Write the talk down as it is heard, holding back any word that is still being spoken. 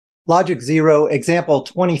Logic 0, example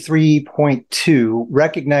 23.2,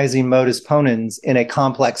 recognizing modus ponens in a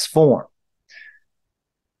complex form.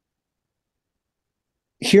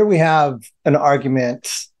 Here we have an argument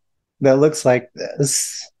that looks like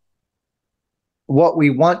this. What we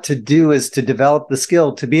want to do is to develop the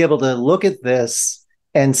skill to be able to look at this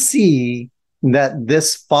and see that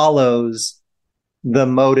this follows the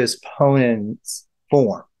modus ponens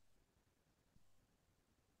form.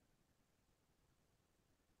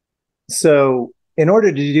 So in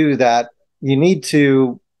order to do that, you need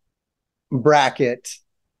to bracket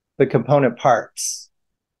the component parts.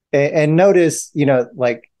 And notice,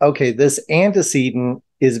 like, okay, this antecedent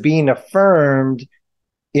is being affirmed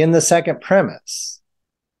in the second premise.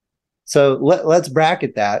 So let's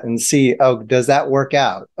bracket that and see, oh, does that work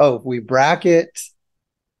out? Oh, if we bracket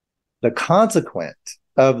the consequent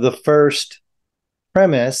of the first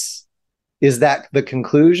premise, is that the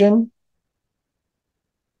conclusion?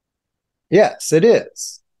 Yes, it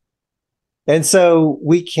is. And so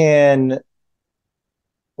we can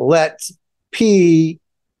let P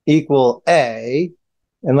equal A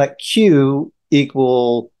and let Q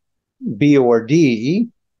equal B or D.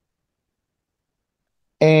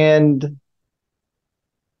 And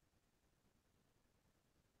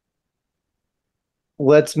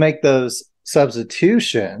let's make those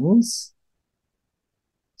substitutions.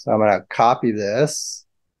 So I'm going to copy this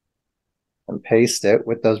and paste it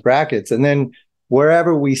with those brackets. And then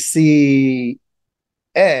wherever we see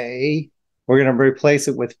A, we're going to replace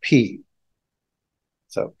it with P.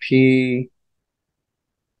 So P,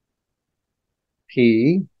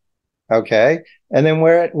 okay. And then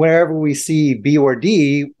wherever we see B or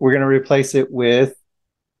D, we're going to replace it with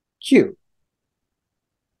Q.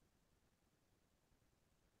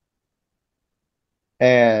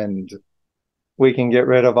 And we can get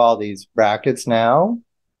rid of all these brackets now.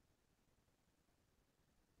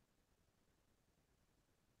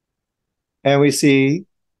 And we see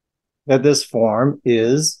that this form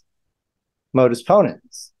is modus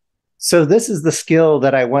ponens. So this is the skill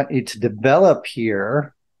that I want you to develop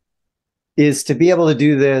here, is to be able to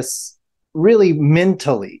do this really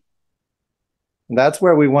mentally. That's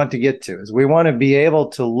where we want to get to, is we want to be able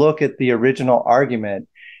to look at the original argument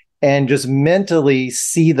and just mentally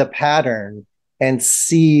see the pattern and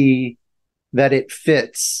see that it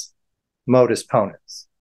fits modus ponens.